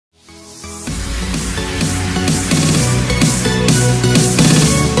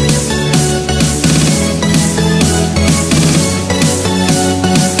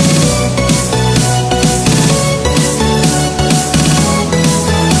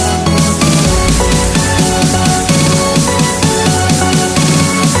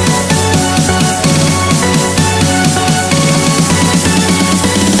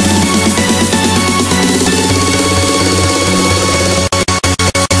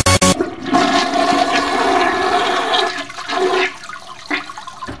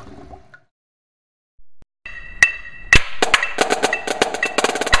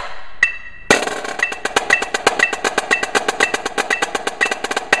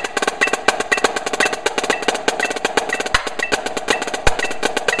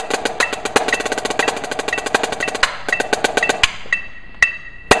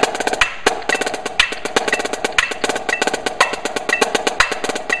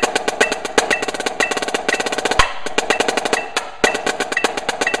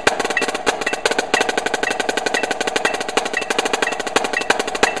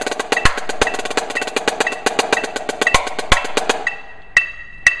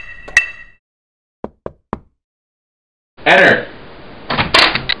Enter.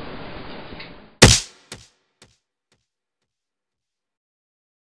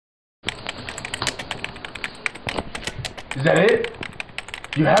 Is that it?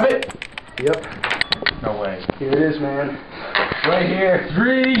 You have it? Yep. No way. Here it is, man. Right here.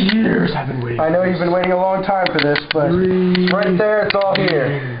 3 years I've been waiting. I know you've been waiting a long time for this, but right there, it's all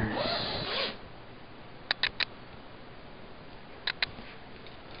here.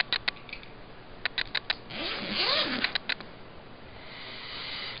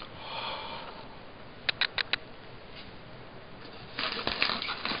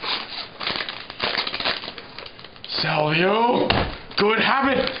 Salvio, good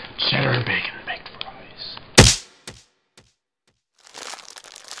habit. Cheddar and bacon and baked fries.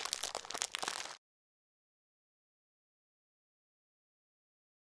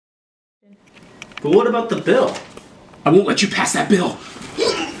 But what about the bill? I won't let you pass that bill.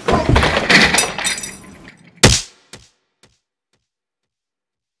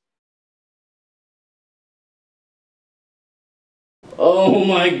 Oh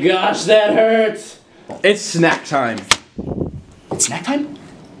my gosh, that hurts! It's snack time. It's snack time?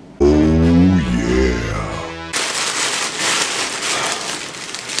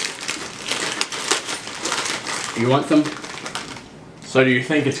 You want some? So do you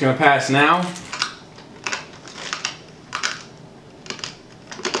think it's gonna pass now?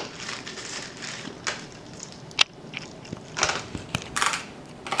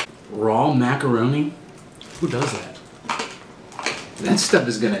 Raw macaroni? Who does that? That stuff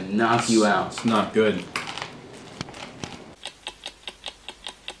is gonna knock you out. It's not good.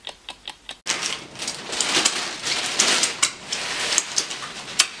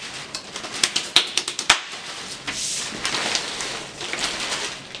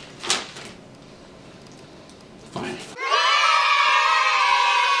 Fine.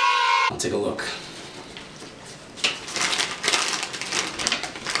 I'll take a look.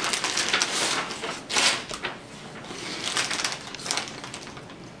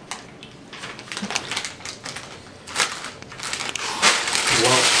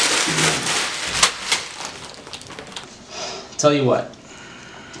 Well, tell you what,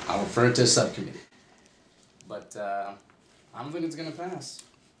 I'll refer it to a subcommittee. But I don't think it's gonna pass.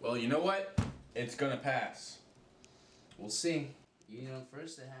 Well, you know what? It's gonna pass. We'll see. You know,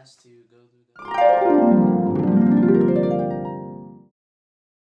 first it has to go through the...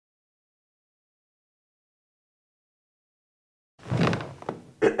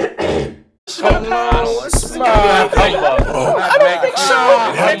 I don't think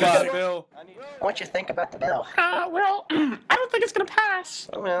so. What you think about the bill? Well, I don't think it's gonna pass.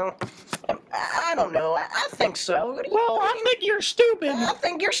 Well, I don't know. I think so. What do you Well, I think you're stupid. I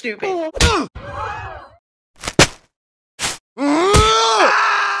think you're stupid.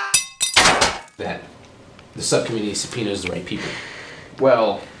 That the subcommittee subpoenas the right people.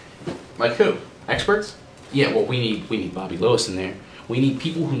 Well, like who? Experts? Yeah, well, we need Bobby Lois in there. We need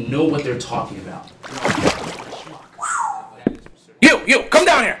people who know what they're talking about. You, come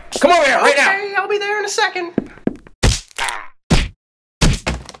down here. Come over here right now. Okay, I'll be there in a second.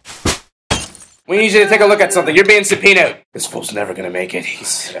 We need you to take a look at something. You're being subpoenaed. This fool's never gonna make it.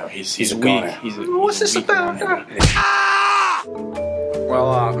 He's a goner. What's this about?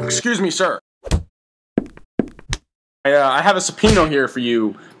 Well, excuse me, sir. I have a subpoena here for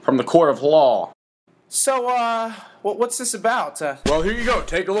you from the court of law. So, what's this about? Well, here you go.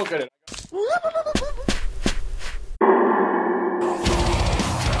 Take a look at it.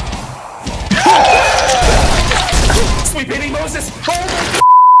 Sweet baby Moses!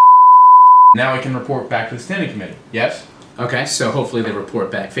 Now we can report back to the standing committee. Yes? Okay, so hopefully they report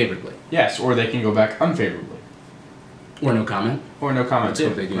back favorably. Yes, or they can go back unfavorably. Or no comment. Or no comment too.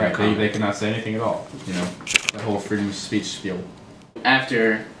 They do no Right, comment. they cannot say anything at all. You know, the whole freedom of speech spiel.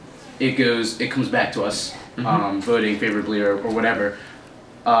 After it comes back to us, voting favorably or whatever.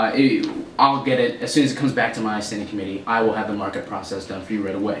 I'll get it as soon as it comes back to my standing committee. I will have the markup process done for you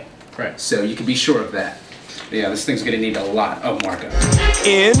right away. Right. So you can be sure of that. Yeah, this thing's gonna need a lot of markup.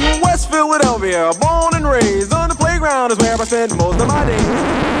 In West Philadelphia, born and raised on the playground is where I spend most of my days.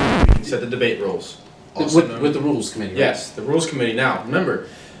 We can set the debate rules. With the rules committee, right? Yes, the rules committee. Now, remember,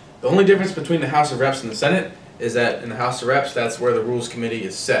 the only difference between the House of Reps and the Senate is that in the House of Reps, that's where the rules committee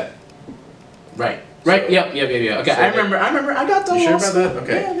is set. Right. Right. So- Yep. Okay. so I remember. I got the You sure law about that? school.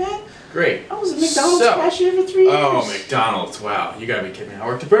 Okay. Yeah, man. Great. I was at McDonald's So- cashier for 3 years. Oh, McDonald's. Wow, you gotta be kidding me. I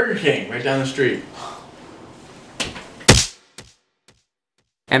worked at Burger King right down the street.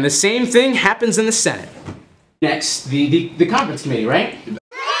 And the same thing happens in the Senate. Next, the conference committee, right?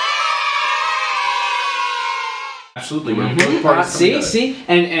 Absolutely. When both parties come together. See,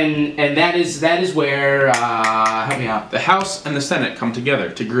 and that is where help me out. The House and the Senate come together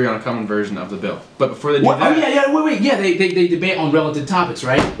to agree on a common version of the bill. But before they do that, Oh yeah, wait, yeah, they debate on relative topics,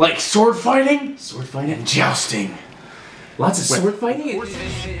 right? Like sword fighting? Sword fighting, And jousting. lots of sword fighting.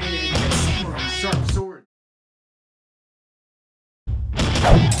 Sharp sword.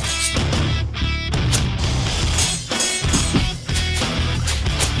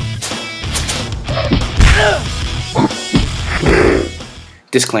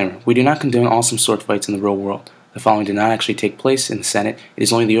 Disclaimer: we do not condone awesome sword fights in the real world. The following did not actually take place in the Senate. It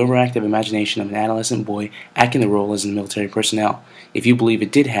is only the overactive imagination of an adolescent boy acting the role as in military personnel. If you believe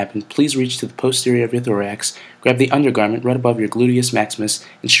it did happen, please reach to the posterior of your thorax, grab the undergarment right above your gluteus maximus,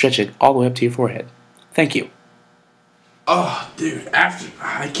 and stretch it all the way up to your forehead. Thank you. oh, dude,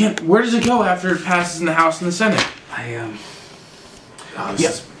 I can't. Where does it go after it passes in the House and the Senate?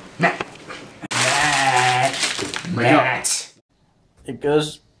 Matt. It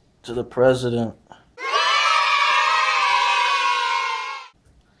goes to the president.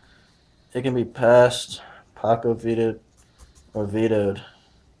 It can be passed, Paco vetoed, or vetoed.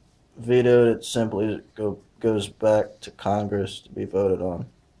 Vetoed, it simply goes back to Congress to be voted on.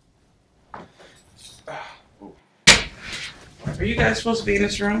 Are you guys supposed to be in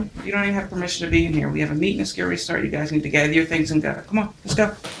this room? You don't even have permission to be in here. We have a meeting that's going to start. You guys need to gather your things and go. Come on, let's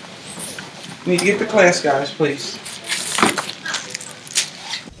go. You need to get to class, guys, please.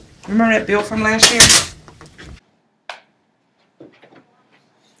 Remember that bill from last year?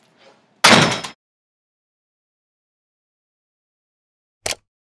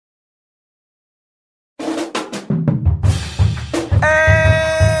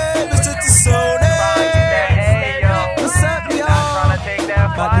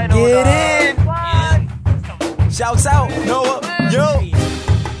 Shouts out, Noah, yo.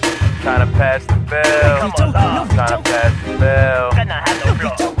 Tryna pass the bill. Tryna pass the bill.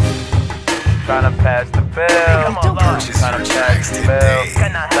 Tryna pass the bill. Tryna pass the bill.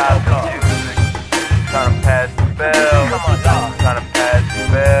 Stop the music. Tryna pass the bill. Tryna pass the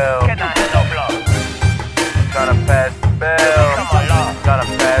bill. Tryna pass the bill.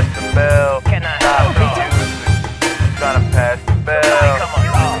 Tryna pass the bill. Stop the music. Tryna pass the bill.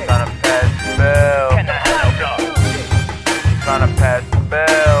 Tryna pass the bill. Tryna pass the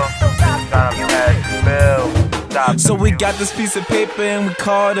bill. Tryna pass the bill. So we got this piece of paper and we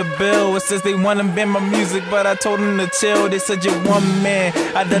call it a bill. It says they wanna ban my music, but I told them to chill. They said you're one man,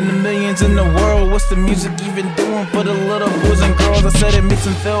 I done the millions in the world. What's the music even doing for the little boys and girls? I said it makes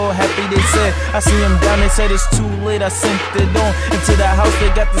them feel happy. They said I see them down. They said it's too late. I sent it on into the house. They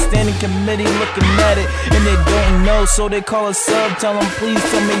got the standing committee looking at it and they don't know, so they call a sub. Tell them please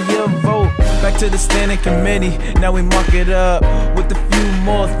tell me your vote. Back to the standing committee. Now we mark it up with a few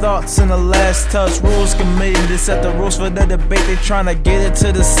more thoughts in the last touch. Rules committee. They set the rules for the debate. They tryna get it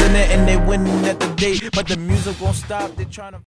to the Senate and they winning at the date, but the music won't stop. They tryna